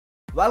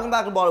Welcome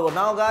back to Bollywood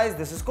Now, guys.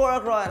 This is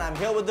Korak and I'm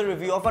here with the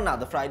review of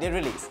another Friday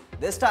release.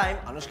 This time,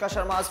 Anushka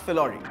Sharma's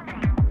Phillauri.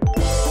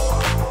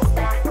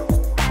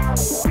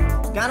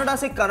 Canada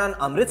से कनन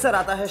अमृतसर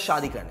आता है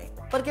शादी करने,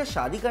 पर क्या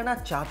शादी करना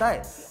चाहता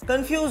है?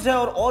 कंफ्यूज है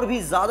और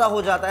भी ज्यादा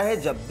हो जाता है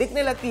जब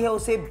दिखने लगती है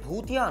उसे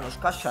भूतिया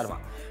अनुष्का शर्मा।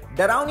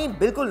 डरावनी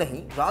बिल्कुल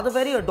नहीं, rather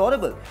very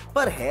adorable,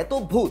 पर है तो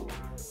भूत।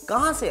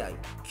 कहां से आई,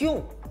 क्यों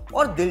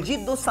और दिलजीत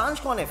दोसांझ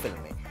कौन है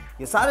फिल्म में?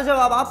 ये सारे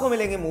जवाब आपको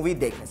मिलेंगे मूवी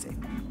देखने से।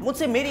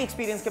 मुझसे मेरी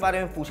एक्सपीरियंस के बारे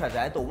में पूछा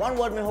जाए तो वन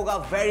वर्ड में होगा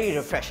very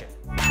refreshing.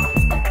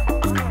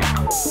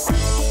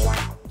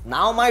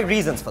 Now my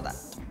reasons for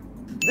that.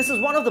 This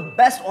is one of the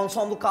best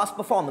ensemble cast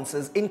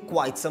performances in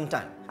quite some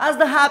time. As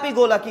the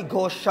happy-go-lucky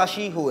ghost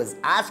Shashi, who is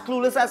as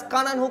clueless as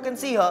Kanan who can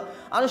see her,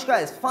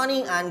 Anushka is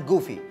funny and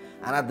goofy,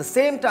 and at the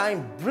same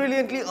time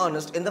brilliantly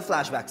earnest in the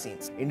flashback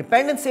scenes.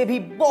 Independence से भी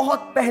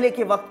बहुत पहले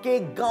के वक्त के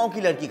गांव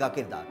की लड़की का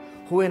किरदार,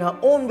 who in her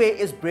own way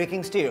is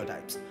breaking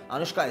stereotypes.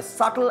 Anushka is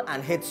subtle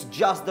and hits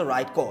just the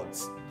right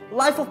chords.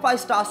 Life of Pi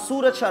star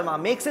Suraj Sharma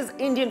makes his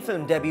Indian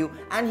film debut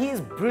and he is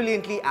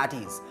brilliantly at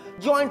ease.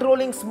 Joint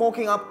rolling,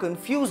 smoking up,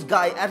 confused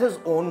guy at his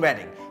own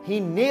wedding. He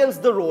nails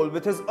the role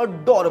with his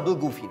adorable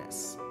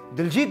goofiness.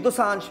 Diljit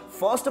Dosanjh,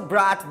 first a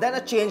brat, then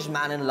a changed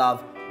man in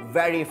love,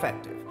 very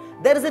effective.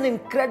 There is an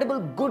incredible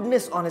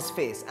goodness on his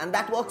face and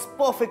that works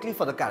perfectly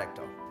for the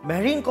character.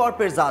 Mehreen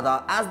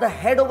Pirzada as the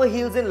head over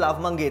heels in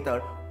love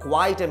Mangetar,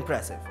 quite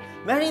impressive.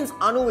 Mehreen's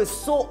Anu is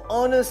so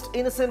earnest,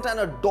 innocent and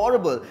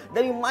adorable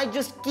that you might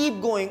just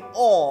keep going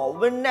awe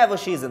whenever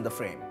she's in the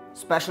frame.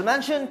 Special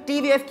mention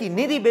TVF ki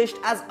Nidhi Bisht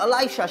as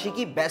alive Shashi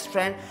ki best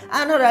friend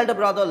and her elder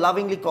brother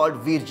lovingly called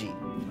Virji.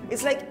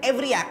 It's like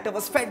every actor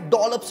was fed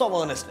dollops of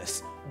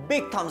earnestness.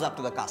 Big thumbs up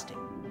to the casting.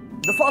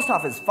 The first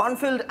half is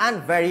fun-filled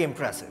and very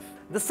impressive.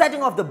 The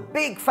setting of the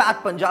big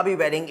fat Punjabi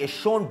wedding is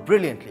shown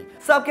brilliantly.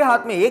 सबके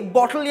हाथ में एक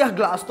bottle या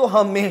glass तो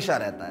हमेशा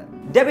रहता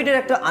है. Debut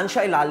director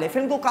Anshai Lal ने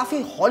फिल्म को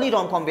काफी हॉली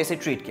rom-com वे से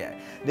ट्रीट किया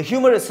है. The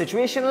humor is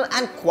situational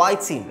and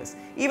quite seamless,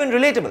 even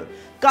relatable.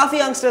 काफी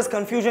youngsters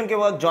confusion के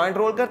वक्त joint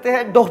roll करते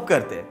हैं, dope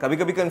करते हैं.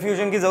 कभी-कभी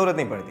confusion की जरूरत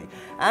नहीं पड़ती.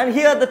 And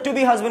here the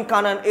to-be husband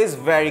Kanan is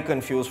very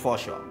confused for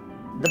sure.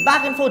 The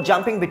back and forth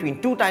jumping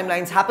between two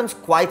timelines happens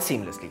quite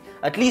seamlessly,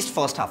 at least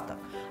first half तक.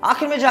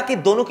 आखिर में जाके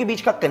दोनों के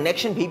बीच का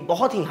कनेक्शन भी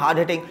बहुत ही हार्ड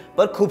हिटिंग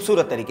पर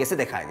खूबसूरत तरीके से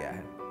दिखाया गया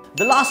है.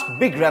 The last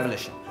big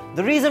revelation,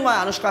 the reason why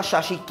Anushka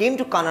Shashi came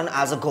to Kanan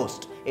as a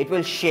ghost, it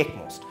will shake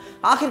most.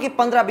 आखिर के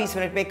 15-20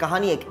 मिनट में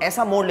कहानी एक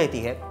ऐसा मोड़ लेती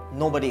है,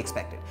 nobody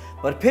expected,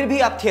 पर फिर भी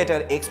आप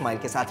थिएटर एक स्माइल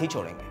के साथ ही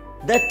छोड़ेंगे.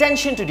 The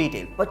attention to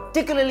detail,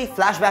 particularly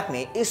flashback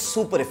में, is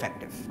super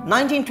effective.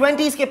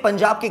 1920s के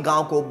पंजाब के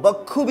गांव को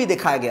बखूबी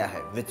दिखाया गया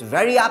है, with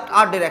very apt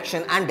art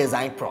direction and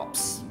design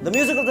props. The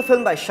music of the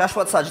film by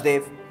Shashwat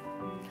Sajdev.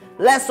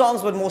 Less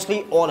songs but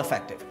mostly all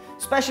effective.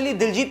 Especially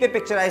Diljit पे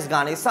picturized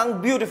गाने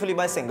sung beautifully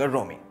by singer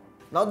Romy.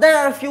 Now there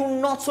are a few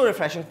not so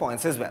refreshing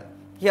points as well.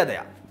 Here they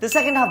are. The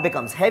second half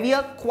becomes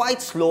heavier,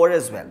 quite slower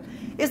as well.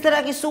 इस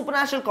तरह की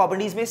supernatural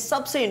comedies में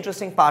सबसे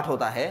interesting part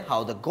होता है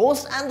how the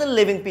ghosts and the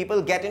living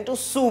people get into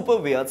super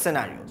weird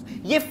scenarios.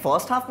 ये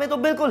first half में तो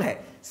बिल्कुल है,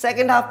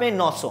 second half में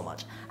not so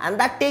much, and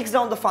that takes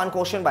down the fun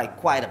quotient by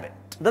quite a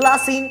bit. The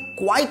last scene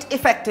quite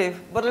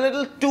effective but a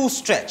little too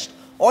stretched.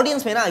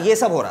 Audience में ना ये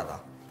सब हो रहा था.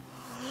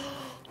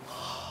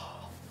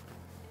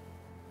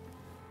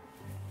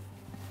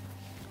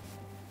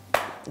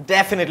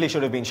 Definitely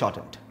should have been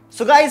shortened.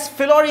 So guys,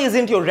 Phillauri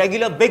isn't your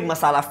regular big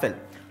masala film.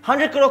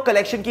 100 crore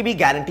collection की भी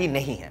guarantee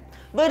नहीं है.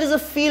 But it is a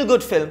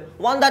feel-good film,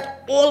 one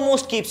that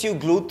almost keeps you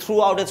glued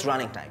throughout its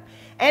running time.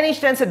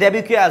 NH10 से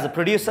debut किया as a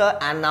producer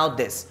and now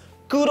this.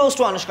 Kudos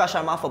to Anushka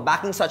Sharma for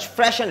backing such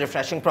fresh and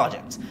refreshing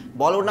projects.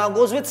 Bollywood now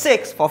goes with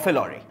 6 for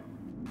Phillauri.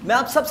 मैं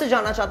आप सबसे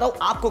जानना चाहता हूँ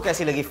आपको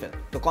कैसी लगी फिल्म,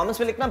 तो कमेंट्स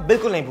में लिखना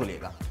बिल्कुल नहीं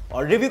भूलिएगा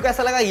और रिव्यू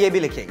कैसा लगा ये भी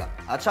लिखिएगा.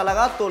 अच्छा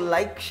लगा तो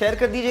लाइक शेयर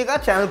कर दीजिएगा,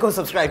 चैनल को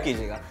सब्सक्राइब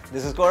कीजिएगा.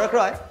 This is कोरक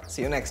Roy,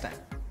 C you next time.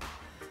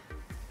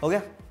 हो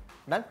गया.